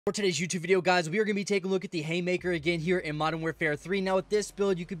For today's YouTube video, guys, we are going to be taking a look at the Haymaker again here in Modern Warfare 3. Now, with this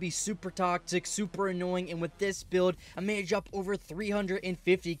build, you could be super toxic, super annoying, and with this build, I managed up over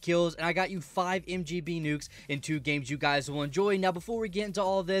 350 kills, and I got you 5 MGB nukes in 2 games you guys will enjoy. Now, before we get into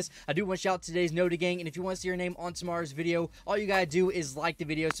all of this, I do want to shout out today's Noda Gang, and if you want to see your name on tomorrow's video, all you gotta do is like the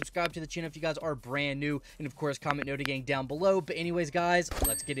video, subscribe to the channel if you guys are brand new, and of course, comment Noda Gang down below. But anyways, guys,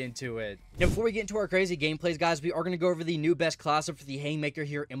 let's get into it. Now, before we get into our crazy gameplays, guys, we are going to go over the new best class up for the Haymaker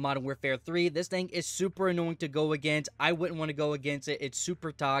here in Modern Warfare 3. This thing is super annoying to go against. I wouldn't want to go against it. It's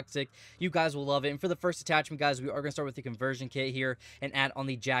super toxic. You guys will love it. And for the first attachment, guys, we are going to start with the conversion kit here and add on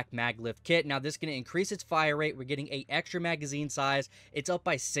the Jack Mag Lift kit. Now, this is going to increase its fire rate. We're getting a extra magazine size. It's up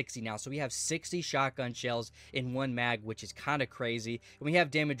by 60 now. So we have 60 shotgun shells in one mag, which is kind of crazy. And we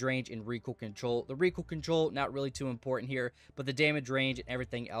have damage range and recoil control. The recoil control, not really too important here, but the damage range and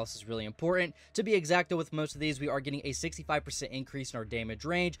everything else is really important. To be exact, though, with most of these, we are getting a 65% increase in our damage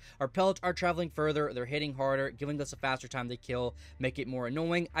range. Our pellets are traveling further, they're hitting harder, giving us a faster time to kill, make it more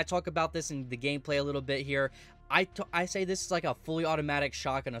annoying. I talk about this in the gameplay a little bit here. I say this is like a fully automatic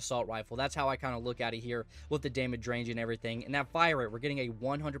shotgun assault rifle. That's how I kind of look at it here with the damage range and everything. And that fire rate, we're getting a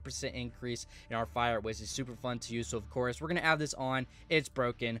 100% increase in our fire rate, which is super fun to use. So, of course, we're going to add this on. It's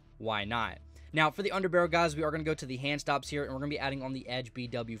broken. Why not? Now, for the underbarrel, guys, we are going to go to the hand stops here, and we're going to be adding on the Edge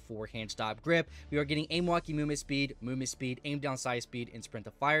BW4 hand stop grip. We are getting aim-walking movement speed, aim down sight speed, and sprint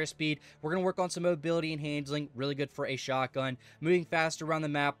to fire speed. We're going to work on some mobility and handling, really good for a shotgun. Moving faster around the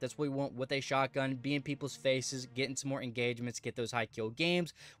map, that's what we want with a shotgun. Be in people's faces, getting some more engagements, get those high kill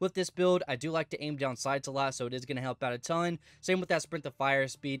games. With this build, I do like to aim down sights a lot, so it is going to help out a ton. Same with that sprint to fire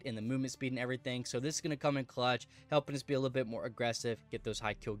speed and the movement speed and everything. So this is going to come in clutch, helping us be a little bit more aggressive, get those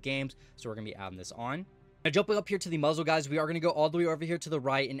high kill games. So we're going to be adding this on. Now, jumping up here to the muzzle, guys, we are going to go all the way over here to the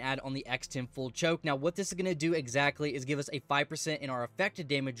right and add on the X10 full choke. Now, what this is going to do exactly is give us a 5% in our effective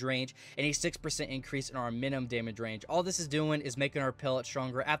damage range and a 6% increase in our minimum damage range. All this is doing is making our pellet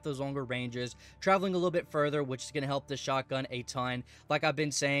stronger at those longer ranges, traveling a little bit further, which is going to help the shotgun a ton. Like I've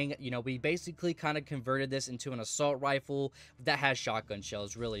been saying, you know, we basically kind of converted this into an assault rifle that has shotgun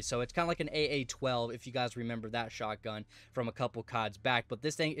shells, really. So it's kind of like an AA-12, if you guys remember that shotgun from a couple CODs back. But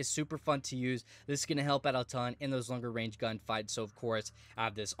this thing is super fun to use. This is going to help out a ton in those longer range gunfights, so of course I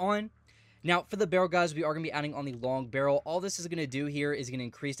have this on. Now, for the barrel, guys, we are going to be adding on the long barrel. All this is going to do here is going to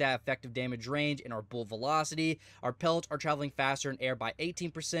increase that effective damage range and our bullet velocity. Our pellets are traveling faster in air by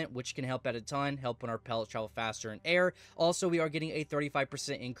 18%, which can help out a ton, helping our pellets travel faster in air. Also, we are getting a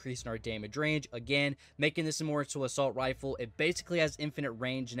 35% increase in our damage range. Again, making this more into an assault rifle. It basically has infinite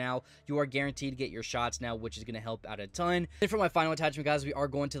range now. You are guaranteed to get your shots now, which is going to help out a ton. And for my final attachment, guys, we are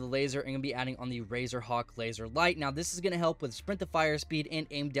going to the laser and going to be adding on the Razor Hawk Laser Light. Now, this is going to help with sprint to fire speed and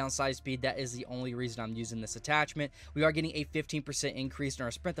aim down sight speed. That is the only reason I'm using this attachment. We are getting a 15% increase in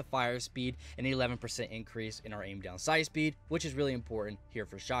our sprint to fire speed and an 11% increase in our aim down sight speed, which is really important here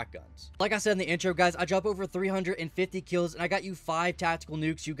for shotguns. Like I said in the intro, guys, I dropped over 350 kills and I got you 5 tactical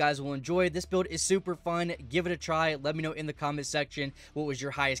nukes you guys will enjoy. This build is super fun. Give it a try. Let me know in the comment section what was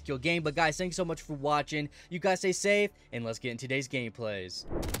your highest kill game. But guys, thanks so much for watching. You guys stay safe and let's get into today's gameplays.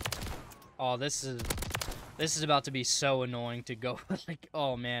 Oh, this is about to be so annoying to go like,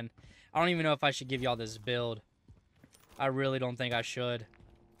 oh man. I don't even know if I should give y'all this build. I really don't think I should.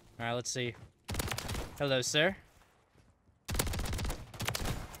 Alright, let's see. Hello, sir.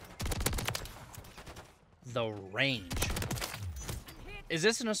 The range. Is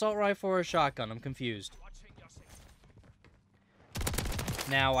this an assault rifle or a shotgun? I'm confused.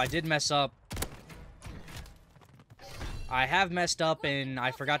 Now, I did mess up. I have messed up and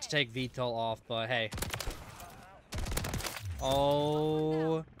I forgot to take VTOL off, but hey.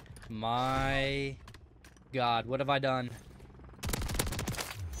 Oh my God, what have I done?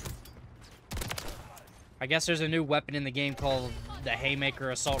 I guess there's a new weapon in the game called the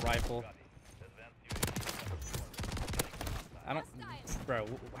Haymaker assault rifle. Bro,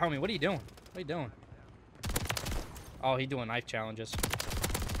 homie, what are you doing? What are you doing? Oh, he's doing knife challenges.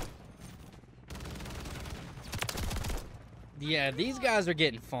 Yeah, these guys are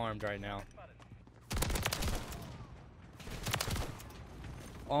getting farmed right now.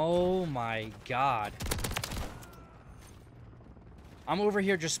 Oh my God. I'm over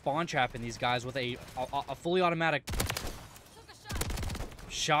here just spawn trapping these guys with a fully automatic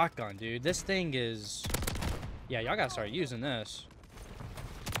shotgun, dude. This thing is... Yeah, y'all gotta start using this.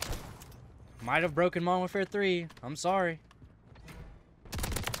 Might have broken Modern Warfare 3. I'm sorry.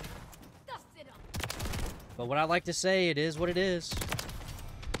 But what I like to say, it is what it is.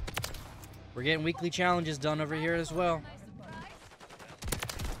 We're getting weekly challenges done over here as well.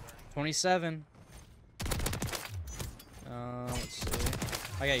 27. Let's see.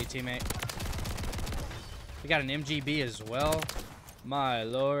 I got you, teammate. We got an MGB as well. My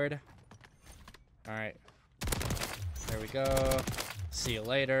lord. Alright. There we go. See you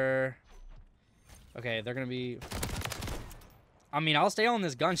later. Okay, they're gonna be... I mean, I'll stay on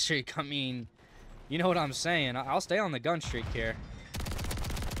this gun streak. I mean, you know what I'm saying. I'll stay on the gun streak here.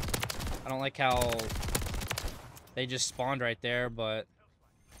 I don't like how they just spawned right there, but...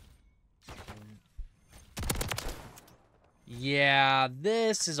 yeah,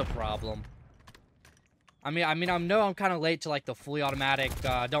 this is a problem. I know I'm kind of late to like the fully automatic.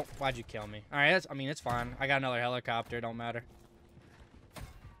 Why'd you kill me? All right, I mean, it's fine. I got another helicopter. Don't matter.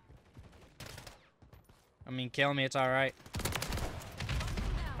 I mean, kill me. It's all right.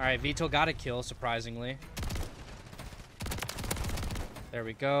 All right, Vito got a kill, surprisingly. There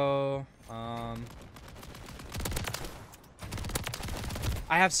we go. I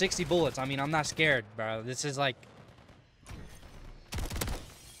have 60 bullets. I mean, I'm not scared, bro. This is like...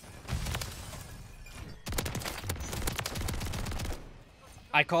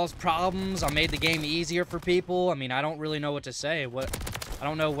 I caused problems. I made the game easier for people. I mean, I don't really know what to say. I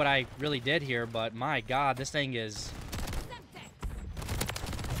don't know what I really did here, but my God, this thing is...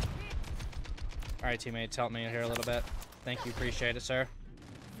 Alright, teammates, help me here a little bit. Thank you, appreciate it, sir.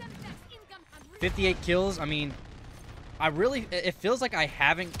 58 kills. I mean, it feels like I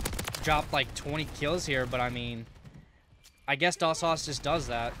haven't dropped like 20 kills here, but I mean, I guess DOS just does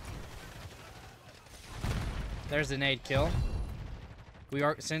that. There's the nade kill.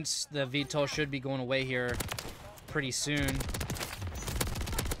 Since the VTOL should be going away here pretty soon.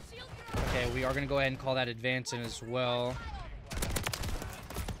 Okay, we are going to go ahead and call that advancing as well.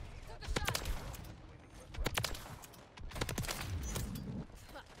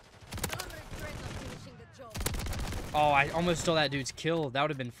 Oh, I almost stole that dude's kill. That would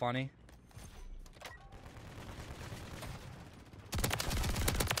have been funny.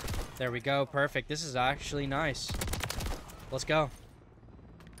 There we go. Perfect. This is actually nice. Let's go.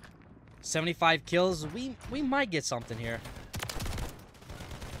 75 kills. We might get something here.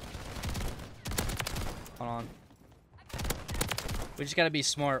 Hold on. We just gotta be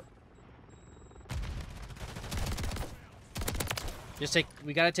smart.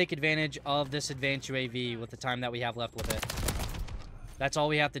 We gotta take advantage of this advanced UAV with the time that we have left with it. That's all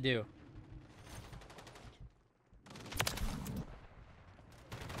we have to do.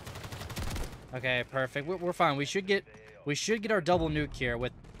 Okay, perfect. We're fine. We should get our double nuke here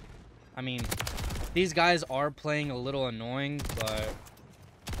with... I mean, these guys are playing a little annoying, but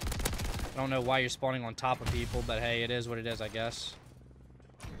I don't know why you're spawning on top of people, but hey, it is what it is, I guess.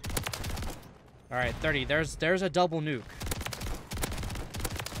 All right, 30. There's a double nuke.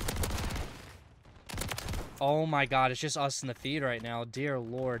 Oh my God, it's just us in the feed right now. Dear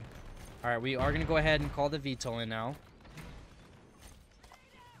Lord. All right, we are gonna go ahead and call the VTOL in now.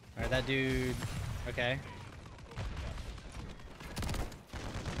 All right, that dude. Okay.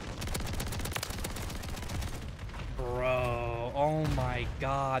 Bro, oh my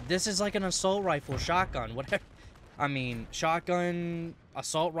God. This is like an assault rifle, shotgun, whatever. I mean, shotgun,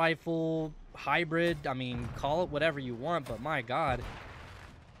 assault rifle, hybrid. I mean, call it whatever you want, but my God.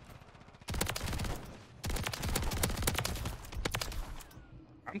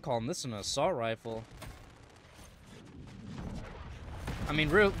 I'm calling this an assault rifle. I mean,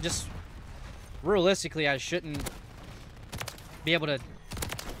 realistically, I shouldn't be able to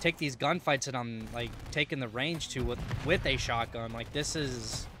take these gunfights that I'm like taking the range to with a shotgun. Like, this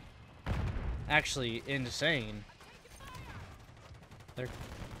is actually insane. They're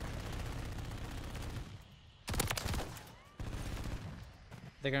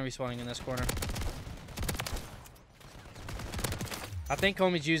gonna be spawning in this corner. I think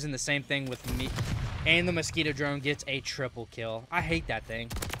homie's using the same thing with me, and the mosquito drone gets a triple kill. I hate that thing.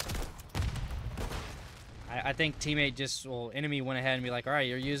 I think teammate enemy went ahead and be like, all right,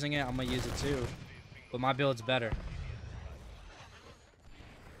 you're using it, I'm gonna use it too. But my build's better.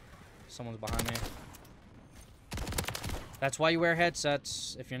 Someone's behind me. That's why you wear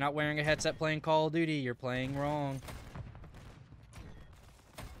headsets. If you're not wearing a headset playing Call of Duty, you're playing wrong.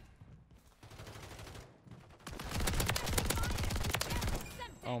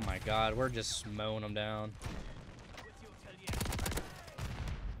 Oh my God, we're just mowing them down.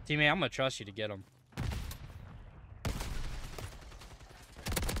 Teammate, I'm gonna trust you to get them.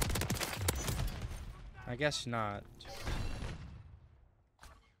 I guess not.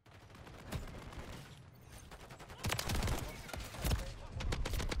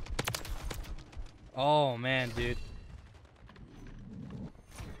 Oh man, dude.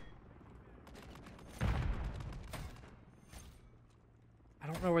 I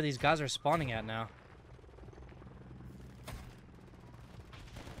don't know where these guys are spawning at now.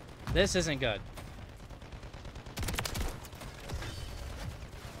 This isn't good.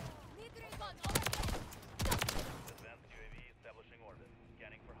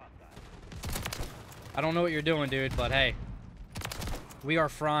 I don't know what you're doing, dude, but hey. We are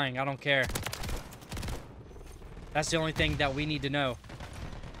frying. I don't care. That's the only thing that we need to know.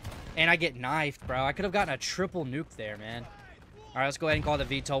 And I get knifed, bro. I could have gotten a triple nuke there, man. All right, let's go ahead and call the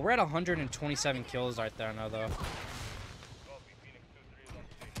VTOL. We're at 127 kills right there now, though.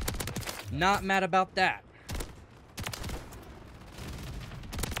 Not mad about that.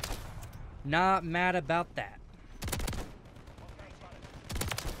 Not mad about that.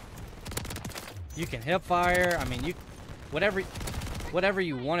 You can hip fire. I mean, you, whatever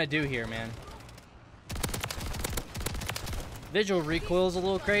you want to do here, man. Visual recoil's a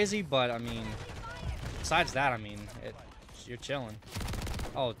little crazy, but I mean, besides that, I mean, you're chilling.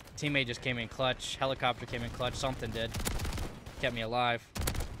 Oh, teammate just came in clutch. Helicopter came in clutch. Something did. Kept me alive.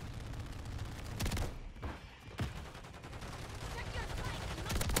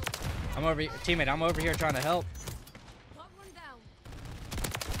 I'm over here, teammate. I'm over here trying to help.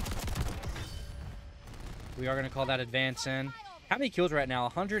 We are gonna call that advance in. How many kills right now?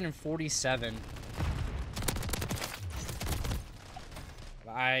 147.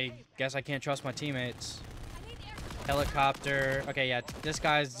 I guess I can't trust my teammates. Helicopter. Okay, yeah, this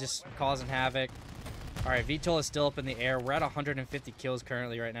guy's just causing havoc. All right, VTOL is still up in the air. We're at 150 kills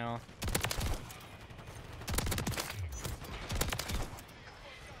currently right now.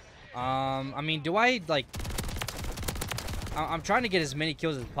 I mean, do I, like... I'm trying to get as many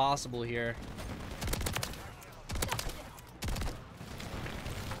kills as possible here.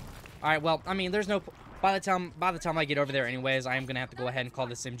 All right, well, I mean, there's no... By the time I get over there anyways, I am going to have to go ahead and call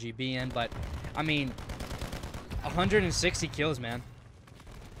this MGB in, but, I mean, 160 kills, man.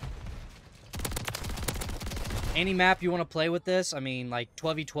 Any map you want to play with this, I mean, like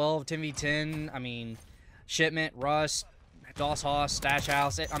 12v12, 10v10, I mean, Shipment, Rust, DOS House, Stash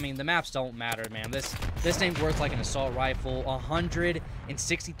House, I mean, the maps don't matter, man. This thing's worth like an assault rifle.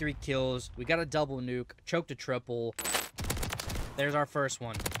 163 kills. We got a double nuke, choked a triple. There's our first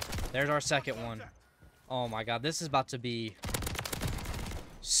one. There's our second one. Oh my god, this is about to be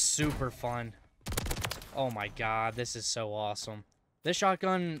super fun. Oh my god, this is so awesome. This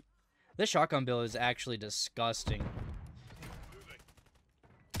shotgun build is actually disgusting.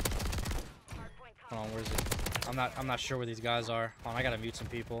 Hold on, where is it? I'm not sure where these guys are. Hold on, I gotta mute some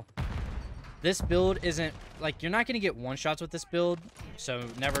people. This build isn't, like, you're not gonna get one-shots with this build, so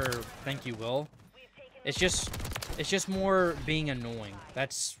never think you will. It's just more being annoying.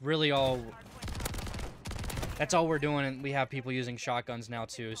 That's really all. That's all we're doing, and we have people using shotguns now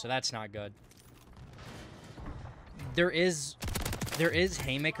too, so that's not good. There is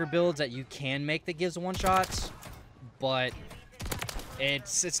Haymaker builds that you can make that gives one-shots, but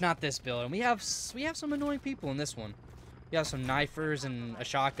it's not this build. And we have some annoying people in this one. We have some knifers and a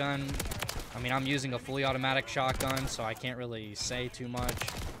shotgun. I mean, I'm using a fully automatic shotgun, so I can't really say too much.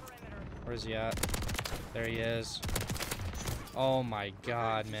 Where's he at? There he is. Oh my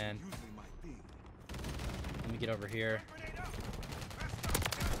god, man. Let me get over here.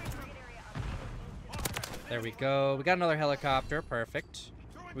 There we go. We got another helicopter. Perfect.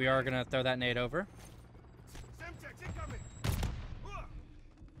 We are gonna throw that nade over.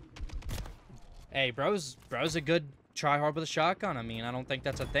 Hey, bro's a good tryhard with a shotgun. I mean, I don't think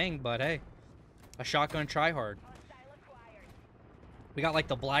that's a thing, but hey, a shotgun tryhard. We got like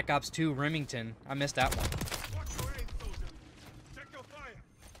the Black Ops 2 Remington. I missed that one.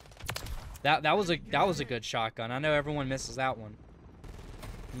 That was a good shotgun. I know everyone misses that one.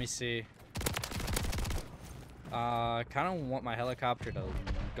 Let me see. Kind of want my helicopter to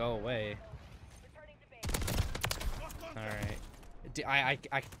go away. All right.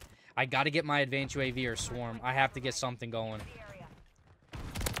 I got to get my advanced UAV or swarm. I have to get something going.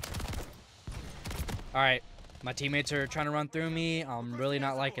 All right. My teammates are trying to run through me. I'm really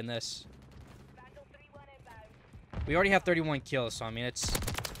not liking this. We already have 31 kills, so I mean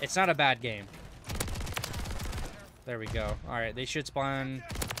it's not a bad game. There we go. All right, they should spawn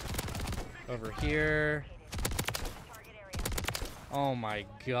over here. Oh my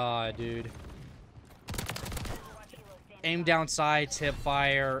god, dude. Aim down sights, hip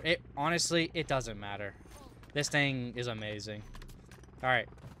fire. Honestly, it doesn't matter. This thing is amazing. All right.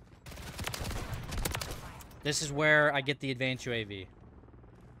 This is where I get the advanced UAV.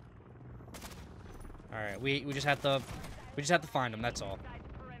 All right, we just have to find them. That's all.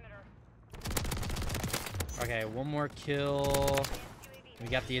 Okay, one more kill. We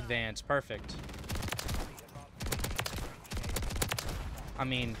got the advance. Perfect. I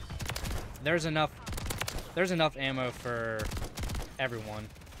mean, there's enough ammo for everyone.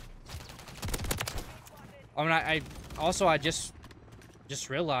 I mean, I just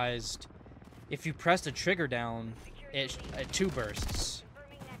realized if you press the trigger down, it 2 bursts.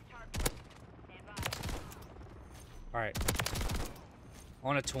 All right,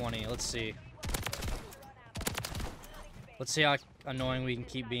 on a 20. Let's see. Let's see how annoying we can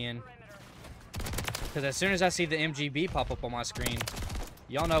keep being. Because as soon as I see the MGB pop up on my screen,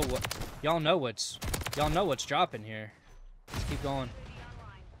 y'all know what's dropping here. Let's keep going.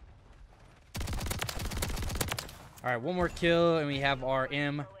 All right, one more kill, and we have our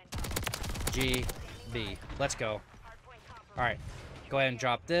MGB. Let's go. All right, go ahead and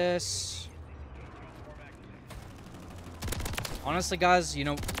drop this. Honestly, guys, you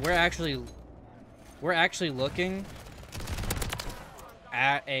know, we're actually looking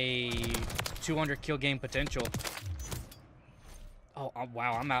at a 200 kill game potential. Oh,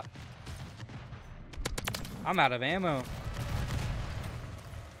 wow, I'm out of ammo.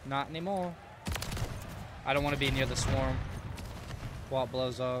 Not anymore. I don't want to be near the swarm while it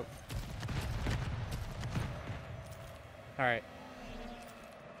blows up. Alright.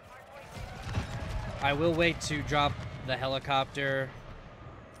 I will wait to drop the helicopter.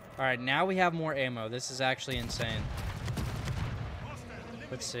 Alright, now we have more ammo. This is actually insane.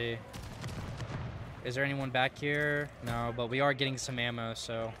 Let's see. Is there anyone back here? No, but we are getting some ammo,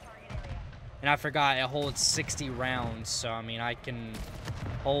 so. And I forgot it holds 60 rounds, so I mean, I can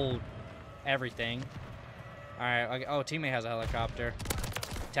hold everything. Alright, oh, teammate has a helicopter.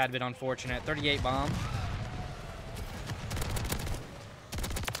 Tad bit unfortunate. 38 bomb.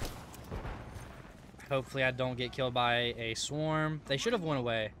 Hopefully I don't get killed by a swarm. They should have went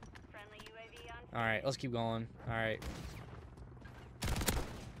away. Alright, let's keep going. Alright.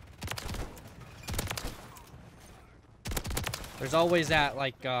 There's always that,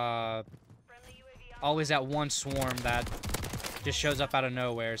 like, always that one swarm that just shows up out of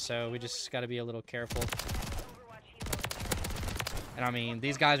nowhere, so we just gotta be a little careful. And I mean,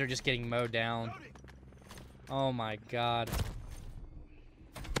 these guys are just getting mowed down. Oh my god.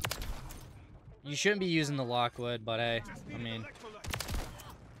 You shouldn't be using the Lockwood, but hey, I mean,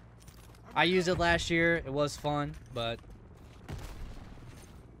 I used it last year. It was fun, but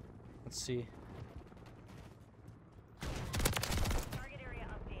let's see.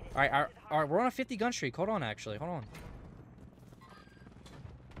 All right, we're on a 50 gun streak. Hold on, actually, hold on.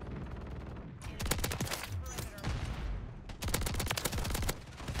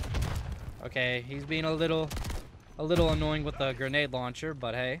 Okay, he's being a little annoying with the grenade launcher,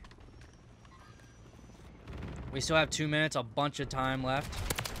 but hey. We still have 2 minutes, a bunch of time left.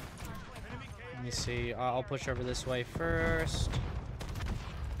 Let me see. I'll push over this way first.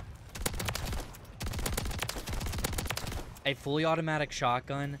 A fully automatic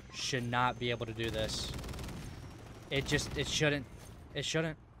shotgun should not be able to do this. It shouldn't. It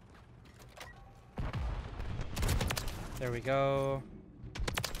shouldn't. There we go.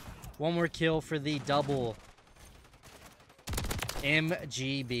 One more kill for the double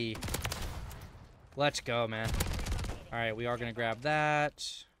MGB. Let's go, man. All right, we are going to grab that.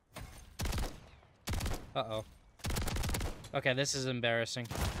 Uh-oh. Okay, this is embarrassing.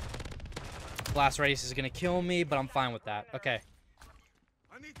 Blast radius is going to kill me, but I'm fine with that. Okay.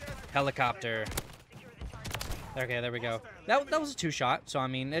 Helicopter. Okay, there we go. That was a 2-shot, so I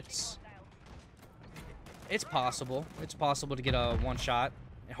mean, it's possible. It's possible to get a 1-shot.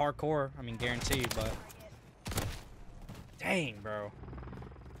 Hardcore, I mean, guaranteed, but dang, bro.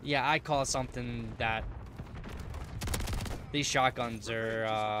 Yeah, I call something that these shotguns are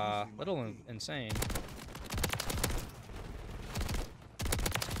a little insane.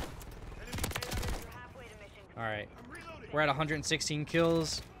 All right, we're at 116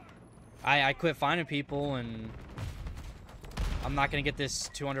 kills. I quit finding people, and I'm not gonna get this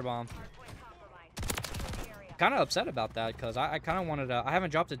 200 bomb. Kind of upset about that because I kind of wanted to. I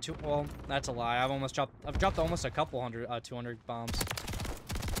haven't dropped it well, that's a lie. I've dropped almost a couple hundred 200 bombs.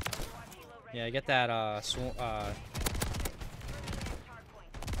 Yeah, get that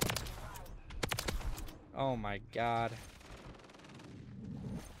oh my god.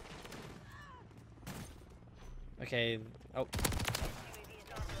 Okay. Oh.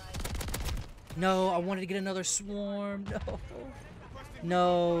 No, I wanted to get another swarm. No.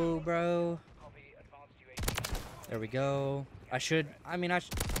 No, bro. There we go. I should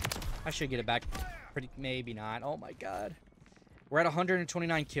get it back. Maybe not. Oh my god. We're at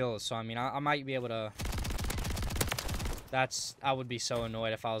 129 kills, so I mean, I might be able to. I would be so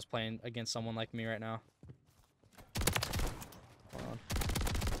annoyed if I was playing against someone like me right now. Hold on.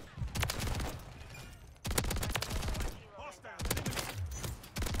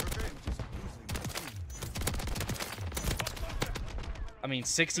 I mean,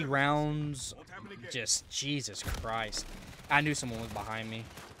 60 rounds. Just, Jesus Christ. I knew someone was behind me.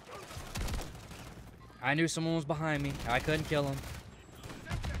 I knew someone was behind me. I couldn't kill him.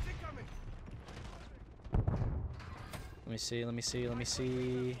 Let me see, let me see, let me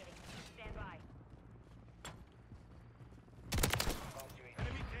see.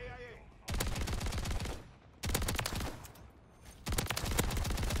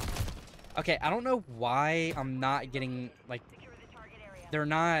 Okay, I don't know why I'm not getting, like, they're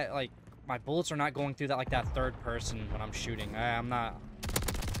not, like, my bullets are not going through that, like, that third person when I'm shooting. I'm not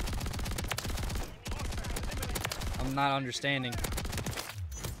understanding.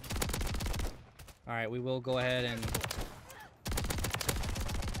 Alright, we will go ahead and...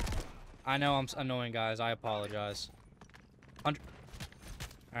 I know I'm annoying, guys. I apologize.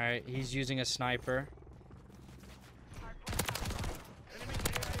 Alright, he's using a sniper.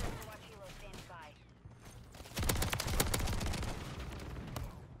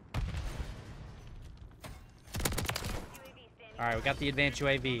 Alright, we got the advanced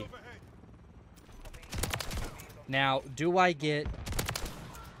UAV. Now, do I get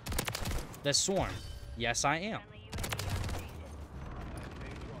the swarm? Yes, I am.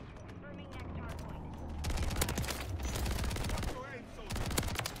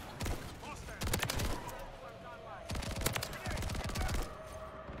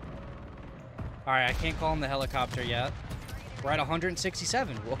 Alright, I can't call him the helicopter yet. We're at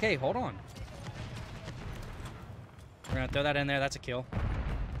 167. Okay, hold on. We're gonna throw that in there. That's a kill.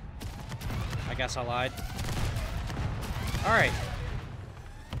 I guess I lied. Alright.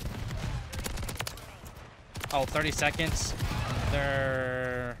 Oh, 30 seconds.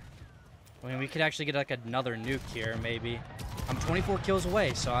 I mean, we could actually get like another nuke here, maybe. I'm 24 kills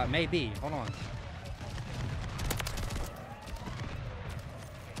away, so it may be. Hold on.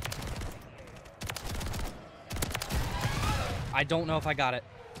 I don't know if I got it.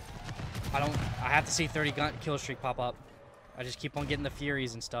 I have to see 30 gun kill streak pop up. I just keep on getting the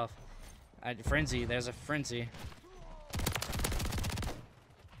furies and stuff. Frenzy, there's a frenzy.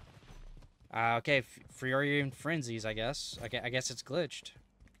 Okay, fury and frenzies, I guess. I guess it's glitched.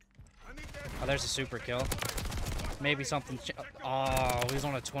 Oh, there's a super kill. Maybe something. Oh, he was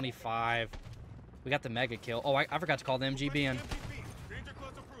on a 25. We got the mega kill. Oh, I forgot to call the MGB in.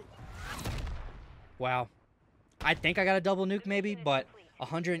 Wow. I think I got a double nuke maybe, but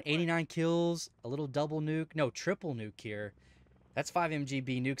 189 kills, a little double nuke. No, triple nuke here. That's 5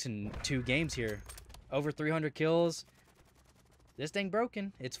 MGB nukes in 2 games here. Over 300 kills. This thing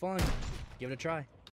broken. It's fun. Give it a try.